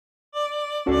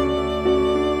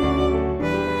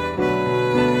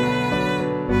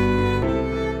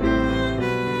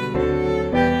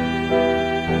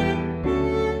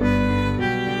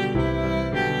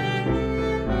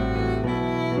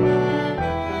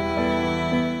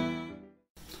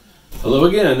Hello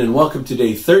again, and welcome to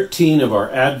day 13 of our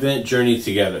Advent journey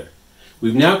together.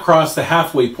 We've now crossed the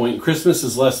halfway point. Christmas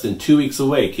is less than 2 weeks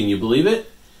away. Can you believe it?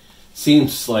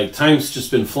 Seems like time's just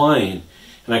been flying,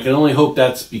 and I can only hope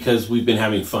that's because we've been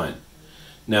having fun.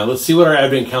 Now, let's see what our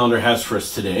Advent calendar has for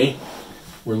us today.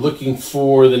 We're looking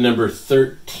for the number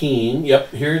 13.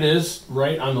 Yep, here it is,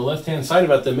 right on the left-hand side,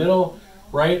 about the middle,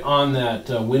 right on that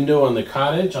window on the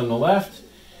cottage on the left.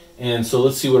 And so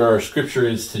let's see what our scripture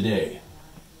is today.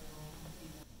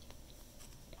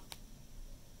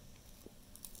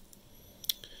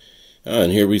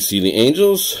 And here we see the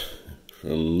angels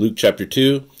from Luke chapter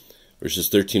 2, verses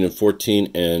 13 and 14.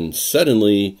 And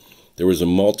suddenly there was a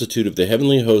multitude of the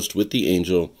heavenly host with the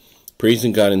angel,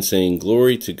 praising God and saying,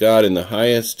 "Glory to God in the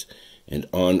highest, and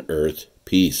on earth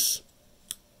peace."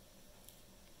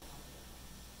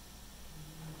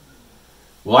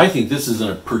 Well, I think this is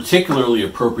a particularly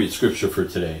appropriate scripture for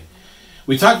today.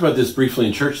 We talked about this briefly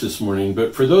in church this morning,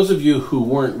 but for those of you who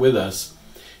weren't with us,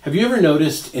 have you ever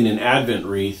noticed in an Advent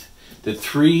wreath that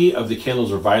 3 of the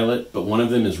candles are violet, but one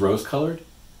of them is rose-colored?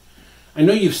 I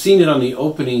know you've seen it on the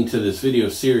opening to this video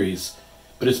series,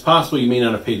 but it's possible you may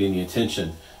not have paid any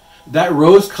attention. That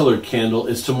rose-colored candle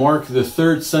is to mark the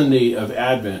third Sunday of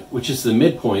Advent, which is the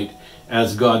midpoint,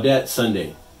 as Gaudete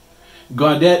Sunday.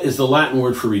 Gaudete is the Latin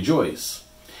word for rejoice.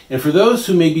 And for those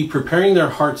who may be preparing their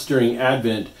hearts during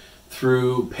Advent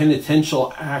through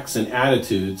penitential acts and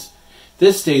attitudes,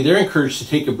 this day they're encouraged to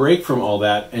take a break from all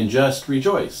that and just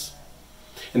rejoice.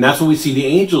 And that's what we see the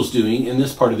angels doing in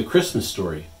this part of the Christmas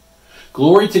story.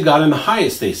 Glory to God in the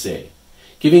highest, they say,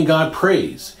 giving God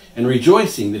praise and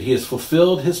rejoicing that he has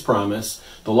fulfilled his promise.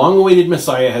 The long-awaited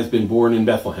Messiah has been born in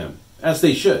Bethlehem, as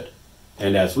they should,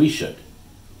 and as we should.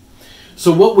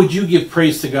 So what would you give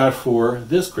praise to God for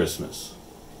this Christmas?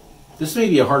 This may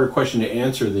be a harder question to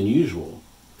answer than usual.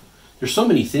 There's so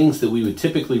many things that we would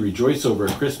typically rejoice over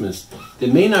at Christmas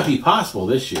that may not be possible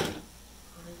this year.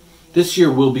 This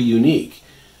year will be unique.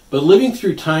 But living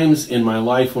through times in my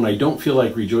life when I don't feel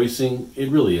like rejoicing,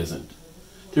 it really isn't.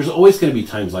 There's always going to be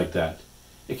times like that.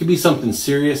 It could be something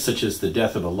serious, such as the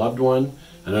death of a loved one,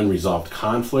 an unresolved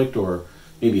conflict, or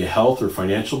maybe a health or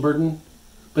financial burden.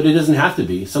 But it doesn't have to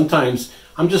be. Sometimes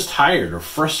I'm just tired or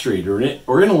frustrated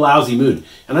or in a lousy mood,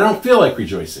 and I don't feel like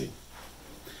rejoicing.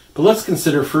 But let's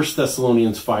consider 1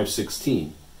 Thessalonians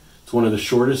 5:16. It's one of the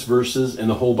shortest verses in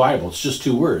the whole Bible. It's just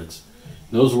 2 words.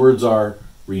 And those words are,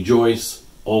 rejoice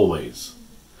always.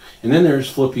 And then there's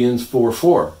Philippians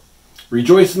 4:4.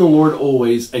 Rejoice in the Lord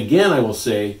always. Again, I will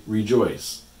say,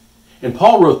 rejoice. And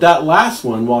Paul wrote that last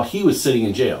one while he was sitting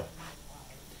in jail.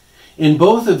 In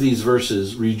both of these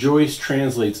verses, rejoice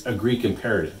translates a Greek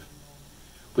imperative.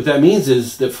 What that means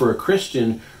is that for a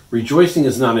Christian, rejoicing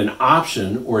is not an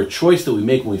option or a choice that we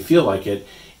make when we feel like it.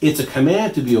 It's a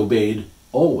command to be obeyed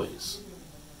always.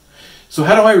 So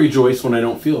how do I rejoice when I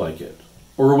don't feel like it?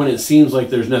 Or when it seems like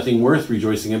there's nothing worth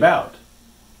rejoicing about?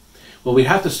 Well, we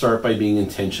have to start by being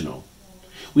intentional.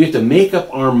 We have to make up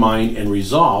our mind and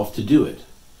resolve to do it.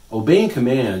 Obeying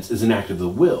commands is an act of the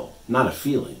will, not a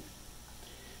feeling.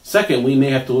 Second, we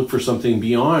may have to look for something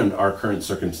beyond our current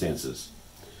circumstances.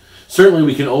 Certainly,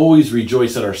 we can always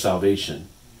rejoice at our salvation,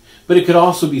 but it could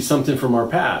also be something from our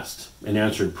past, an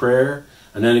answered prayer,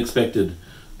 an unexpected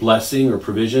blessing or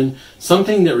provision,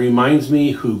 something that reminds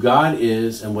me who God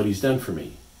is and what he's done for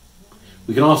me.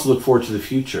 We can also look forward to the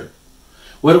future,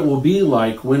 what it will be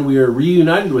like when we are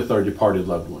reunited with our departed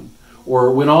loved one,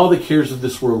 or when all the cares of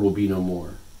this world will be no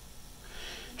more.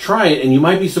 Try it, and you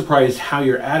might be surprised how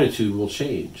your attitude will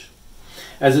change.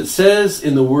 As it says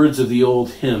in the words of the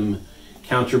old hymn,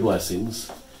 Count Your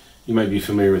Blessings, you might be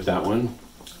familiar with that one.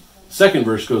 Second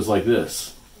verse goes like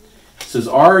this. It says,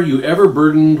 "Are you ever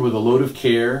burdened with a load of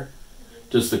care?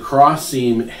 Does the cross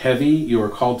seem heavy you are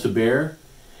called to bear?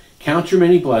 Count your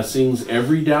many blessings,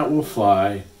 every doubt will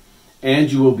fly, and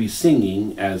you will be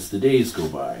singing as the days go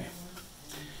by."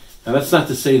 Now that's not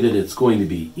to say that it's going to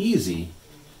be easy,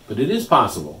 but it is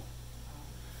possible.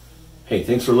 Hey,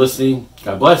 thanks for listening.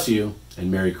 God bless you,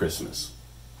 and Merry Christmas.